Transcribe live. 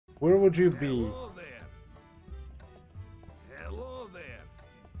Where would you be? Hello there. Hello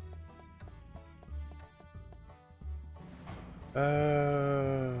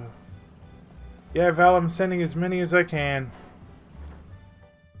there. Yeah, Val, I'm sending as many as I can.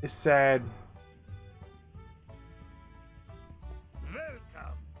 It's sad.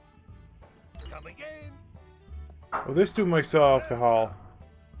 Welcome. Come again. Oh, this dude might sell alcohol.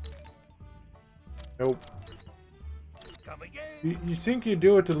 Nope. Come again. You think you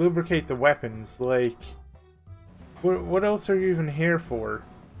do it to lubricate the weapons, like... What else are you even here for?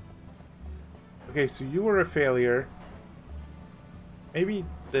 Okay, so you were a failure. Maybe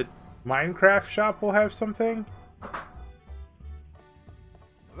the Minecraft shop will have something?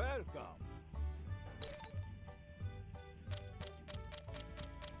 Welcome.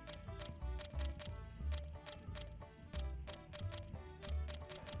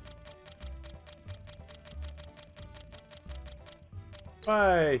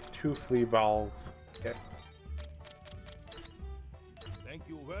 Bye, 2 flea balls. Yes. Thank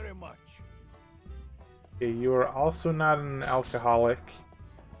you very much. Okay, you are also not an alcoholic.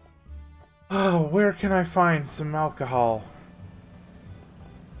 Oh, where can I find some alcohol?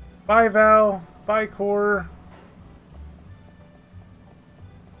 Bye, Val. Bye, Core.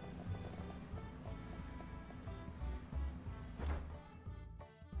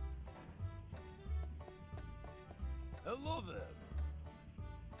 Hello there.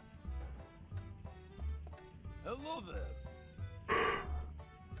 Hello there.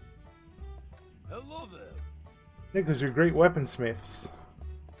 Hello there. Yeah, because you're great weaponsmiths.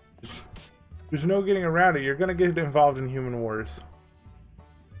 There's no getting around it. You're gonna get involved in human wars.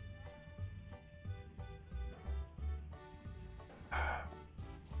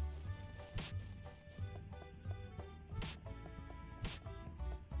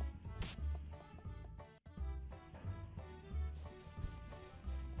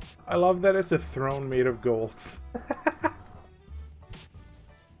 I love that it's a throne made of gold.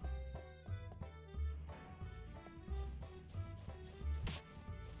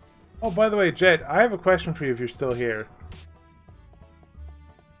 Oh, by the way, Jet, I have a question for you if you're still here.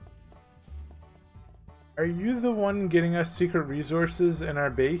 Are you the one getting us secret resources in our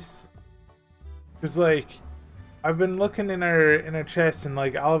base? Because, like, I've been looking in our chest and,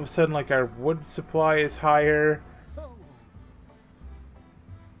 like, all of a sudden, like, our wood supply is higher.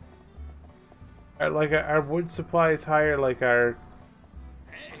 Our wood supply is higher, like, our,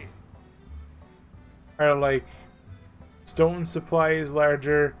 like, stone supply is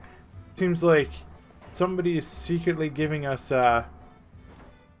larger. Seems like somebody is secretly giving us, we have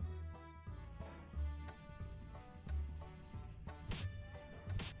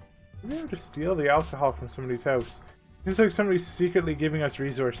to steal the alcohol from somebody's house. Seems like somebody's secretly giving us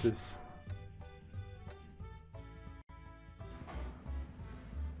resources.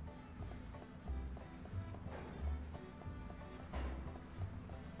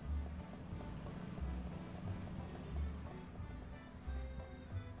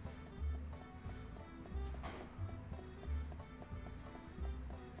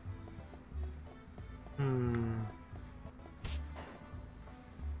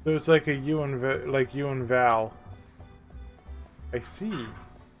 So it's like a you and Val. I see.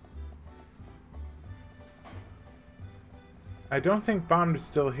 I don't think Bond is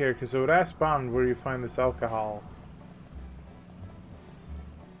still here, because I would ask Bond where you find this alcohol.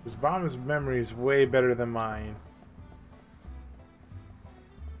 Because Bond's memory is way better than mine.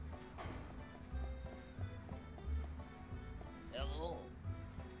 Hello.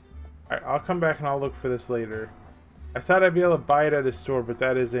 Alright, I'll come back and I'll look for this later. I thought I'd be able to buy it at a store, but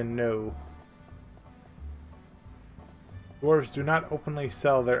that is a no. Dwarves do not openly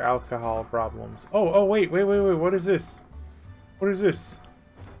sell their alcohol problems. Oh, wait, what is this? What is this?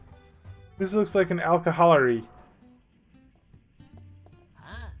 This looks like an alcoholery.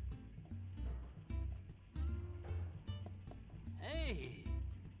 Huh? Hey!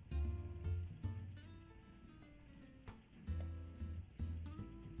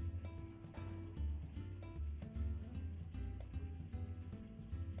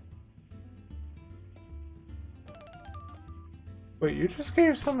 Wait, you just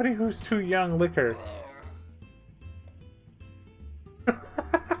gave somebody who's too young liquor.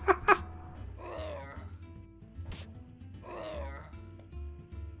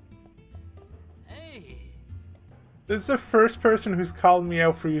 Hey! This is the first person who's called me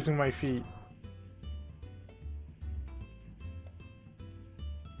out for using my feet.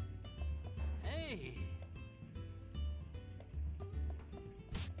 Hey!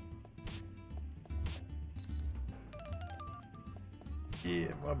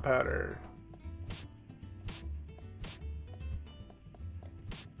 Yeah, mud powder.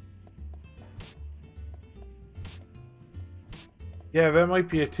 Yeah, that might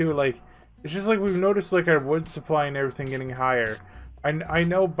be it too. Like, it's just like we've noticed like our wood supply and everything getting higher. I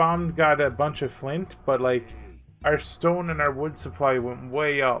know Bomb got a bunch of flint, but like our stone and our wood supply went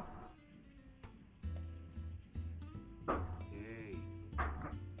way up. Hey.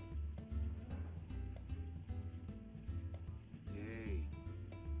 Hey.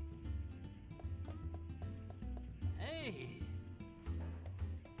 Hey.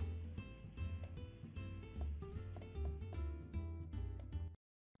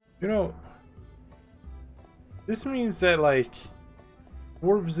 You know, this means that like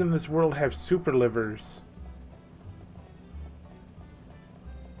dwarves in this world have super livers.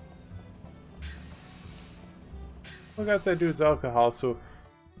 Look out, that dude's alcohol, so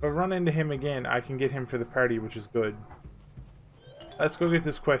if I run into him again, I can get him for the party, which is good. Let's go get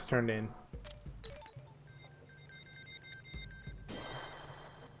this quest turned in.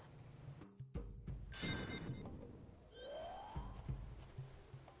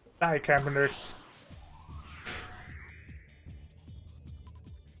 Die, Carpenter.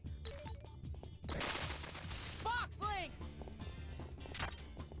 Foxling!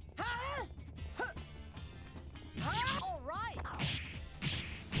 Huh? All right.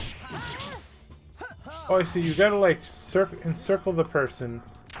 Oh, I see. You gotta like encircle the person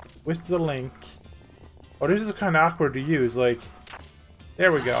with the link. Oh, this is kind of awkward to use. Like,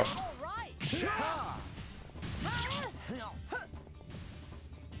 there we go. All right.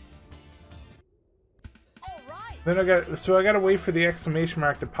 All right. Then I gotta wait for the exclamation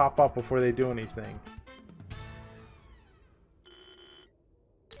mark to pop up before they do anything.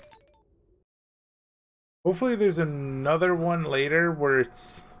 Hopefully there's another one later where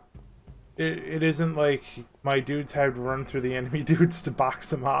it isn't like my dudes have to run through the enemy dudes to box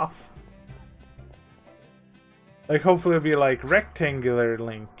them off. Like, hopefully it'll be like rectangular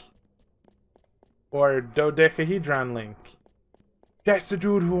link. Or dodecahedron link. That's the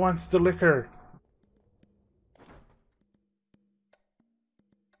dude who wants the liquor.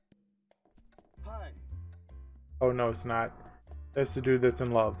 Hi. Oh no, it's not. That's the dude that's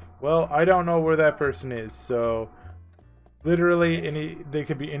in love. Well, I don't know where that person is, so literally they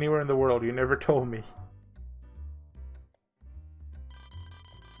could be anywhere in the world. You never told me.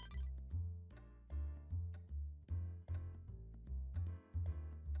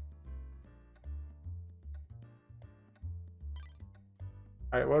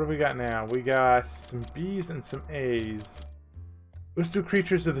 Alright, what do we got now? We got some B's and some A's. Let's do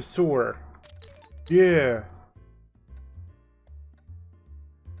creatures of the sewer. Yeah.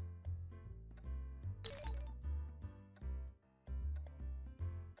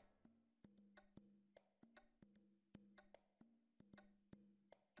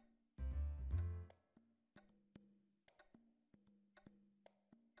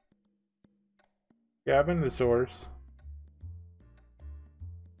 Gavin the source.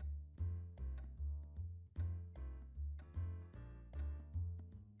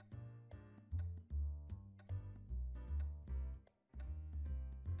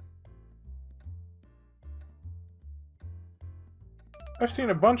 I've seen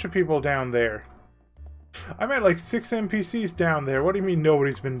a bunch of people down there. I met like 6 NPCs down there. What do you mean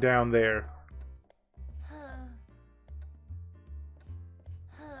nobody's been down there?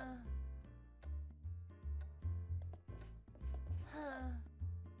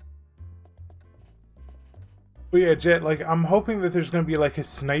 But yeah, Jet, like, I'm hoping that there's gonna be like a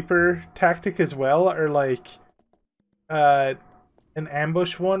sniper tactic as well, or like an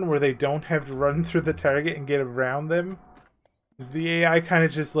ambush one where they don't have to run through the target and get around them. Because the AI kind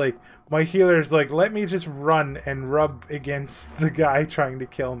of just like, my healer's like, let me just run and rub against the guy trying to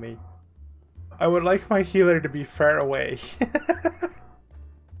kill me. I would like my healer to be far away.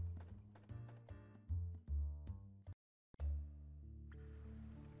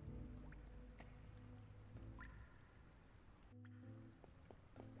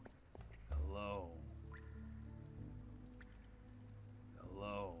 Hello.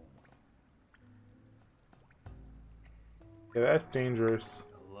 Hello. Yeah, that's dangerous.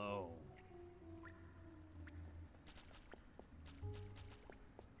 Hello.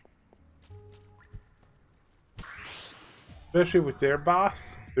 Especially with their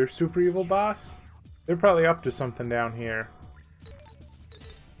boss, their super evil boss. They're probably up to something down here.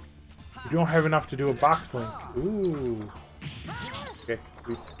 We don't have enough to do a box link. Ooh. Okay,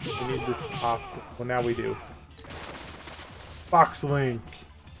 we need this off. Well, now we do. Box link.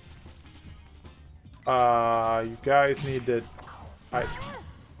 You guys need to...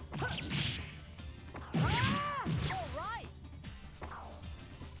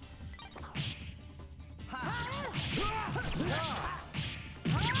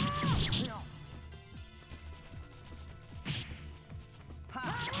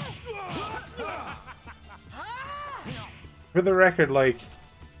 For the record, like,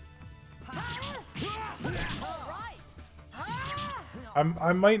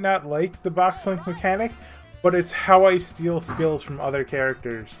 I might not like the box link mechanic, but it's how I steal skills from other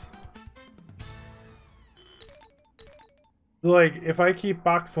characters. Like, if I keep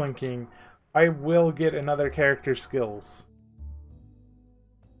box linking, I will get another character's skills.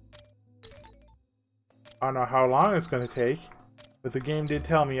 I don't know how long it's going to take, but the game did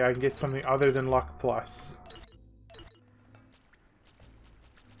tell me I can get something other than Luck Plus.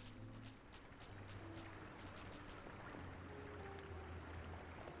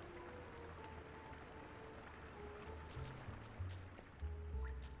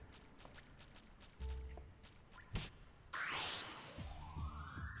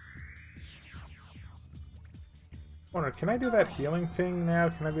 Wonder, can I do that healing thing now?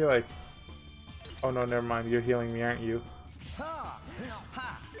 Can I be like... Oh no, never mind. You're healing me, aren't you?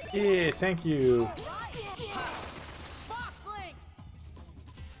 Yeah, thank you.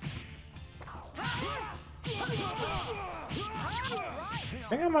 I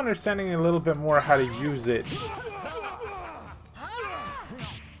think I'm understanding a little bit more how to use it.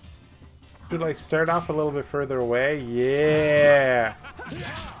 Should like start off a little bit further away. Yeah.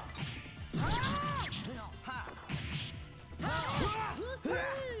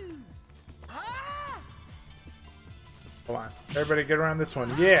 Hold on. Everybody get around this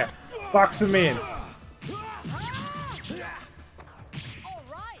one. Yeah. Box him in.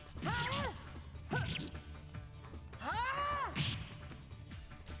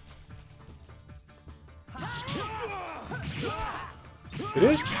 It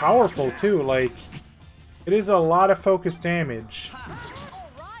is powerful too, like, it is a lot of focus damage.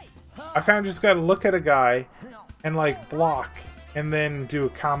 I kind of just gotta look at a guy and like block and then do a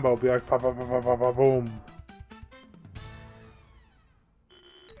combo, be like pop, pop, pop, pop, pop, pop, boom.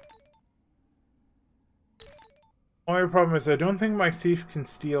 Only problem is I don't think my thief can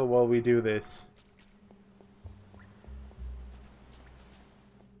steal while we do this.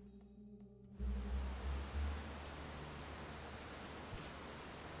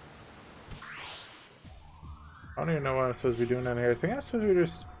 I don't even know what I'm supposed to be doing down here. I think I'm supposed to be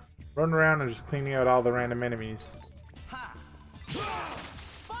just running around and just cleaning out all the random enemies.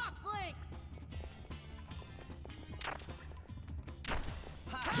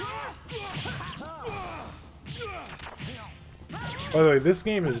 By the way, this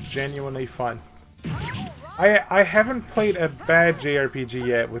game is genuinely fun. I haven't played a bad JRPG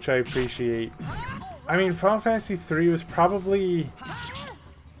yet, which I appreciate. I mean, Final Fantasy III was probably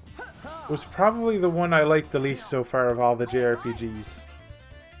the one I liked the least so far of all the JRPGs.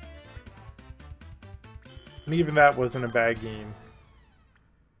 And even that wasn't a bad game.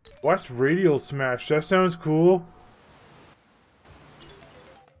 Watch Radial Smash, that sounds cool.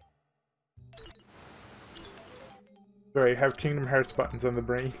 Sorry, have Kingdom Hearts buttons on the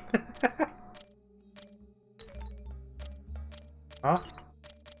brain. Huh?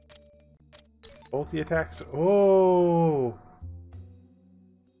 Ulti attacks? Oh!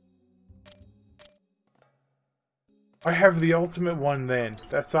 I have the ultimate one then.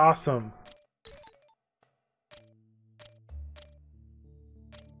 That's awesome.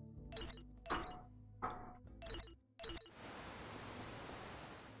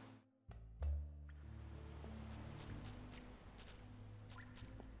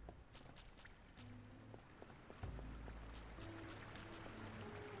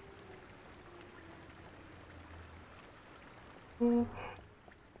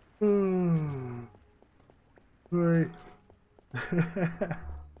 Right.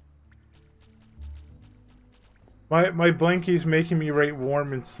 my blankie's making me right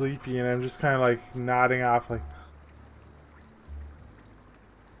warm and sleepy, and I'm just kind of like nodding off like.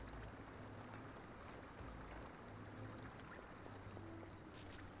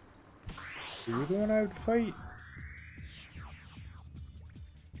 Are you the one I would fight?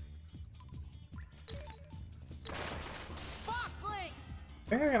 I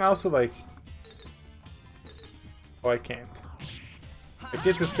think I can also like. Oh, I can't. Like,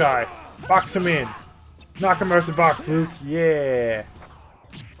 get this guy. Box him in. Knock him out the box, Luke. Yeah.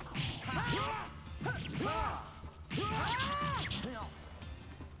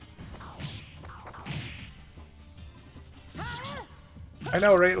 I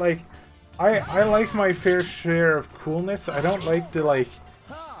know, right? Like, I like my fair share of coolness. I don't like to, like,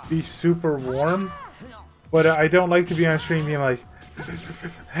 be super warm. But I don't like to be on stream being like,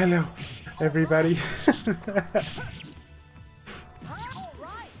 hello, everybody.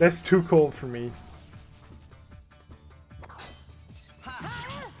 That's too cold for me.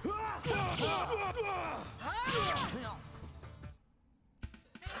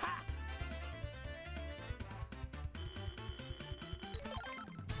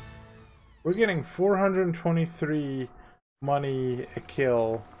 We're getting 423 money a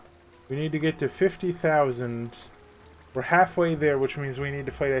kill. We need to get to 50,000. We're halfway there, which means we need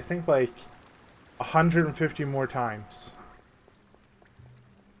to fight, I think, like 150 more times.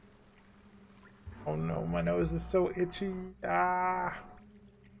 Oh no, my nose is so itchy. Ah.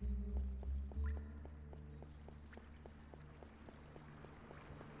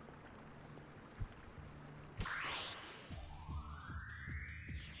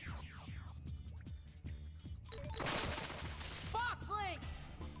 Boxling!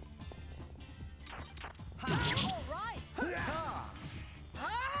 All right!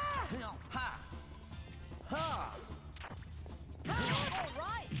 All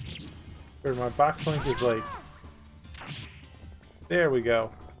right! Where my box link is like... There we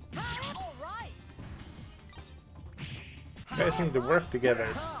go. All right! You guys need to work together.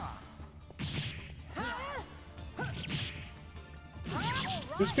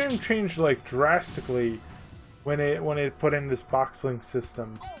 This game changed like drastically when it put in this box link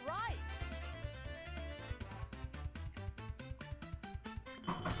system. All right!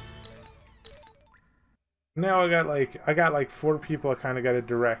 Now I got like 4 people I kind of got to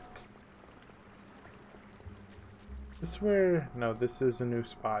direct. This where? No, this is a new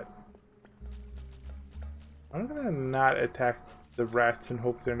spot. I'm gonna not attack the rats and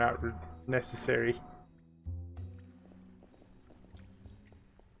hope they're not necessary.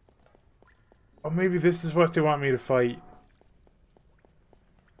 Oh, maybe this is what they want me to fight.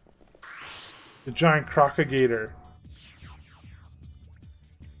 The giant crocogator.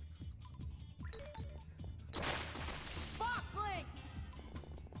 Boxling!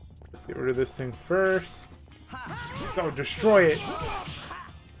 Let's get rid of this thing first. Go destroy it.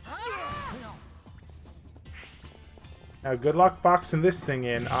 Now, good luck boxing this thing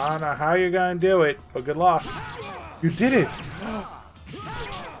in. I don't know how you're gonna do it, but good luck. You did it!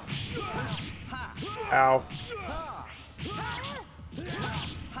 Ow.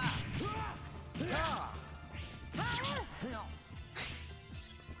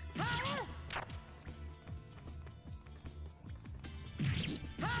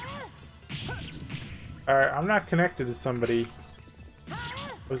 Alright, I'm not connected to somebody.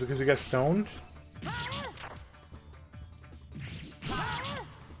 Was it because he got stoned?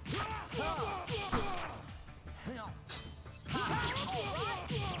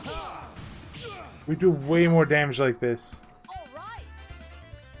 We do way more damage like this. All right!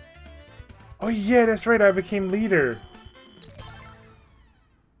 Oh yeah, that's right, I became leader.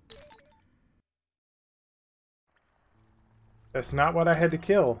 That's not what I had to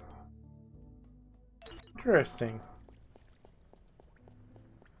kill. Interesting.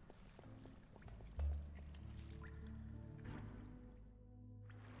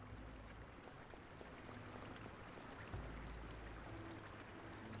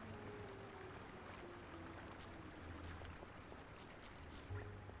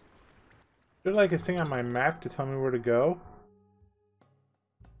 Is there like a thing on my map to tell me where to go?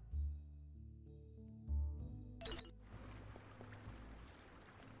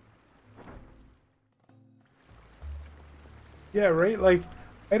 Yeah, right? Like,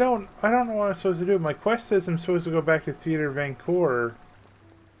 I don't know what I'm supposed to do. My quest says I'm supposed to go back to Theater Vancouver.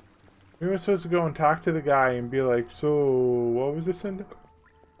 Maybe I'm supposed to go and talk to the guy and be like, so, what was this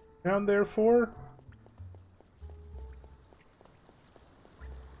down there for?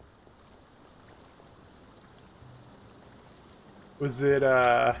 Was it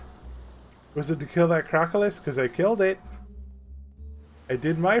to kill that crocodile? Because I killed it. I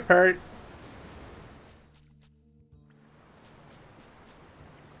did my part.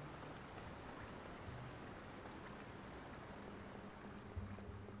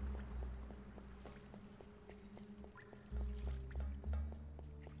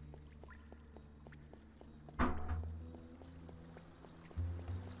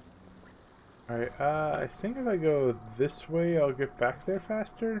 Alright, I think if I go this way, I'll get back there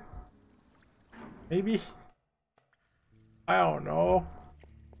faster? Maybe? I don't know.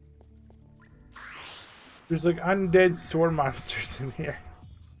 There's like undead sword monsters in here.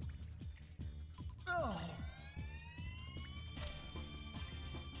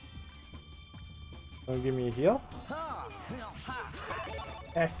 Wanna give me a heal?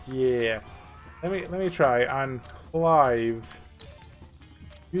 Heck yeah. Let me try on Clive.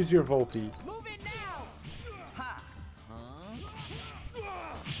 Use your Volti. Move it now!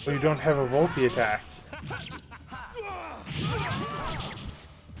 Oh, you don't have a Volti attack.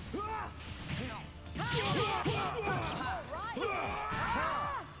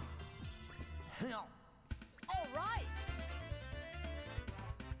 All right!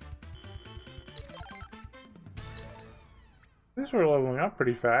 These were leveling up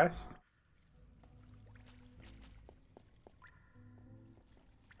pretty fast.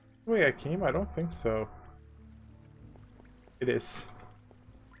 The way I came? I don't think so. It is.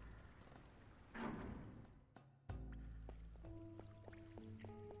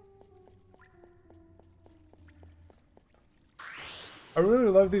 I really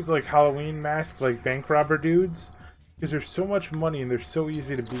love these like Halloween mask like bank robber dudes because there's so much money and they're so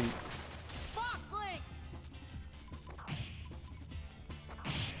easy to beat.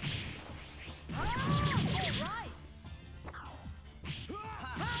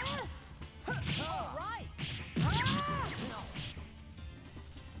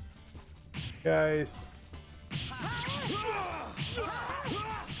 Guys.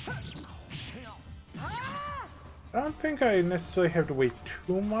 I don't think I necessarily have to wait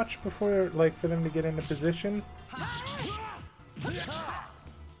too much before, like, for them to get into position.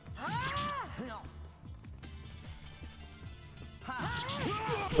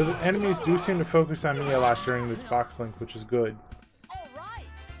 But the enemies do seem to focus on me a lot during this box link, which is good.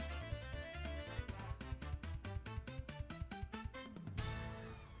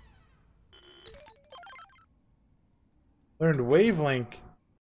 Learned Wavelink.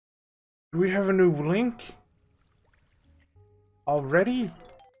 Do we have a new link? Already?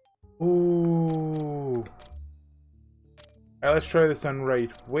 Ooh. Alright, let's try this on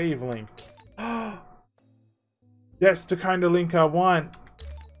right. Wavelink. That's the kind of link I want.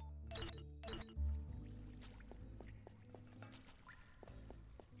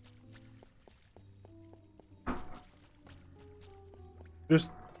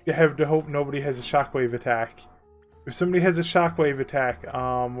 Just have to hope nobody has a shockwave attack. If somebody has a shockwave attack,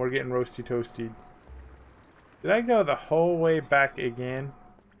 we're getting roasty toasty. Did I go the whole way back again?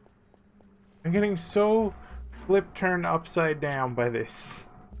 I'm getting so flip turned upside down by this.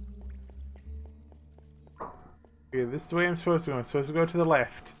 Okay, this is the way I'm supposed to go. I'm supposed to go to the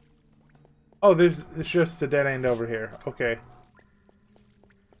left. Oh, it's just a dead end over here. Okay.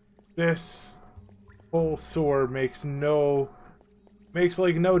 This whole sword makes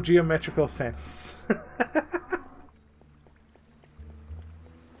like no geometrical sense.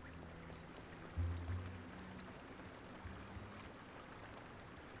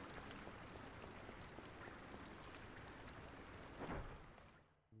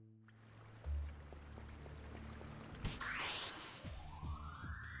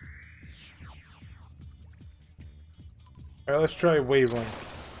 Alright, let's try Wavelink.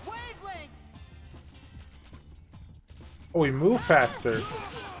 Oh, we move faster.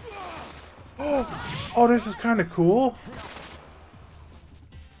 Oh, this is kind of cool.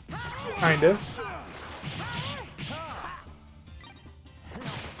 Kind of.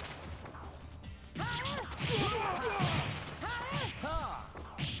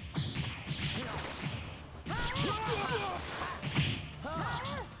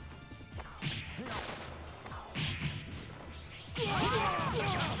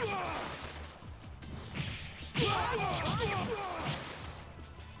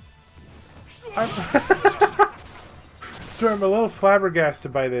 Sorry, I'm a little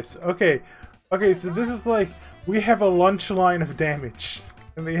flabbergasted by this. Okay, so this is like, we have a lunch line of damage,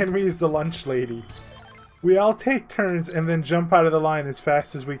 and the enemy is the lunch lady. We all take turns and then jump out of the line as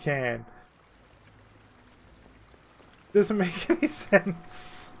fast as we can. Doesn't make any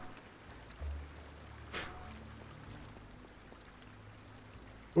sense.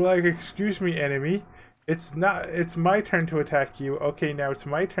 We're like, excuse me, enemy. It's my turn to attack you. Okay, now it's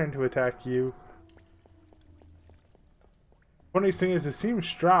my turn to attack you. Funny thing is, it seems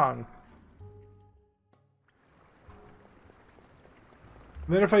strong.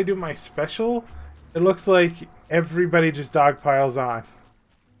 And then if I do my special, it looks like everybody just dogpiles on.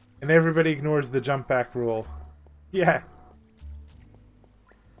 And everybody ignores the jump back rule. Yeah.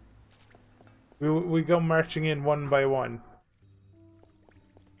 We go marching in one by one.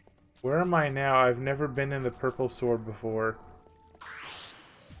 Where am I now? I've never been in the purple sword before.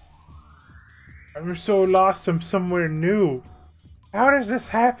 I'm so lost, I'm somewhere new. How does this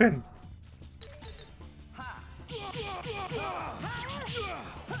happen?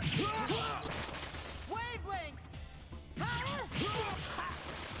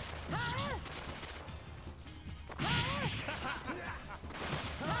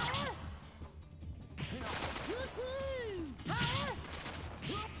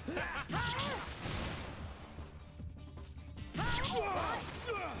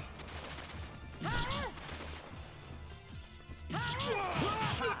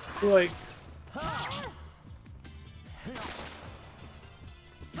 Like,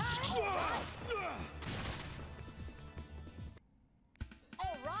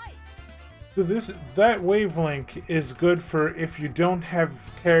 so that wavelink is good for if you don't have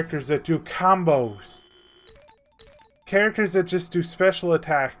characters that do combos. characters that just do special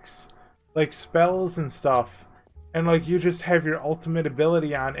attacks, like spells and stuff, and like you just have your ultimate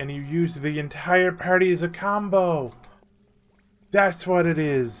ability on and you use the entire party as a combo. That's what it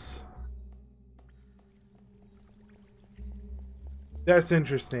is. That's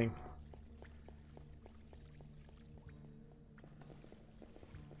interesting.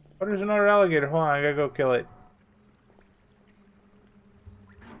 Oh, there's another alligator. Hold on, I gotta go kill it.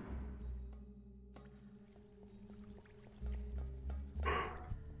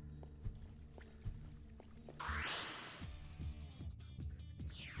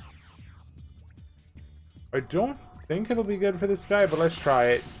 I don't think it'll be good for this guy, but let's try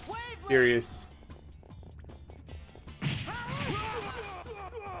it. Curious.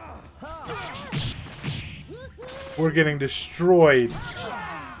 We're getting destroyed.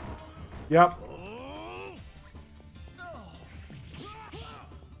 Yep.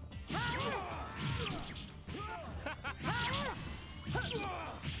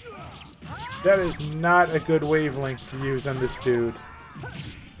 That is not a good wavelength to use on this dude.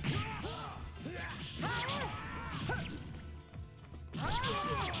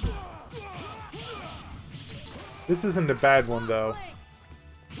 This isn't a bad one, though.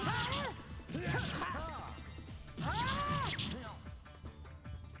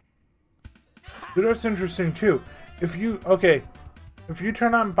 But that's interesting, too. If you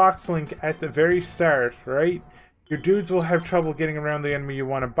turn on box link at the very start, right, your dudes will have trouble getting around the enemy you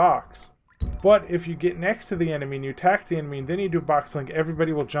want to box. But if you get next to the enemy and you attack the enemy and then you do box link,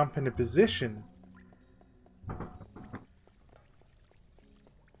 everybody will jump into position.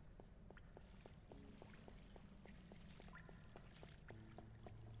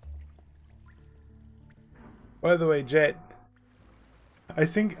 By the way, Jet, I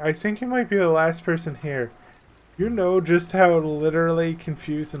think you might be the last person here. You know just how literally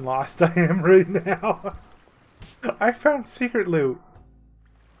confused and lost I am right now. I found secret loot.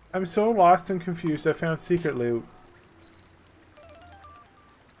 I'm so lost and confused. I found secret loot.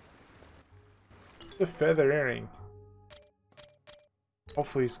 The feather earring.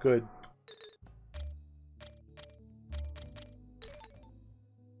 Hopefully it's good.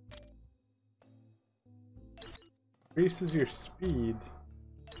 Increases your speed.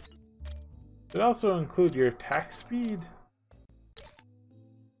 Does it also include your attack speed?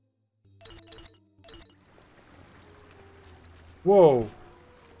 Whoa.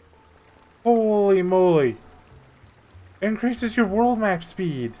 Holy moly. Increases your world map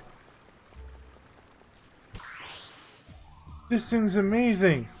speed. This thing's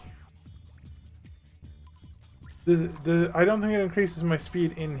amazing. I don't think it increases my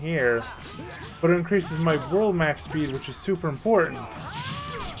speed in here, but it increases my world map speed, which is super important.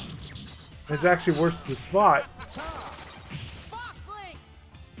 It's actually worth the slot.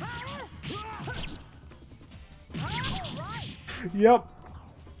 Yep.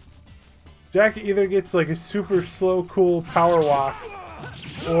 Jack either gets like a super slow, cool power walk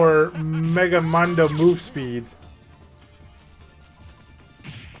or Mega Mondo move speed.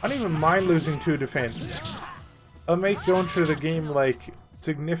 I don't even mind losing 2 defense. I'll make going through the game like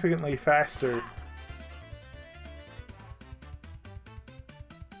significantly faster.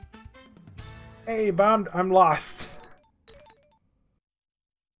 Hey, bombed. I'm lost.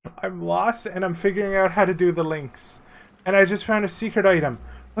 I'm lost and I'm figuring out how to do the links. And I just found a secret item.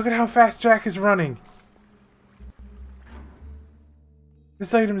 Look at how fast Jack is running.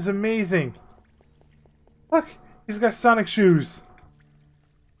 This item is amazing. Look, he's got Sonic shoes.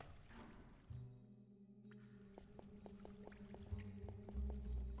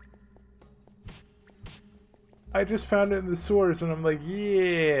 I just found it in the sewers and I'm like,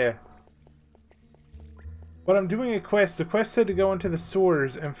 yeah. But I'm doing a quest. The quest said to go into the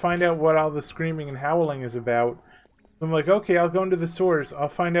sewers and find out what all the screaming and howling is about. I'm like, okay, I'll go into the sewers. I'll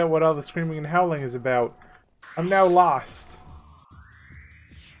find out what all the screaming and howling is about. I'm now lost.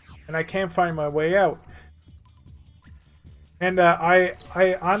 And I can't find my way out. And I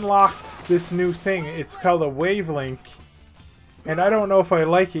unlocked this new thing. It's called a wavelink. And I don't know if I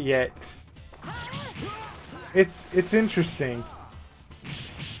like it yet. It's interesting.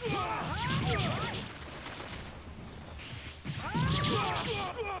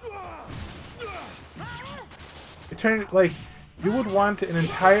 It turned like you would want an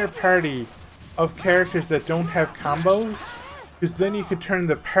entire party of characters that don't have combos, because then you could turn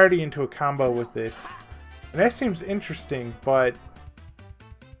the party into a combo with this. And that seems interesting, but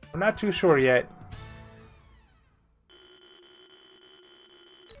I'm not too sure yet.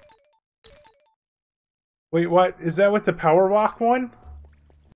 Wait, what? Is that with the power walk one?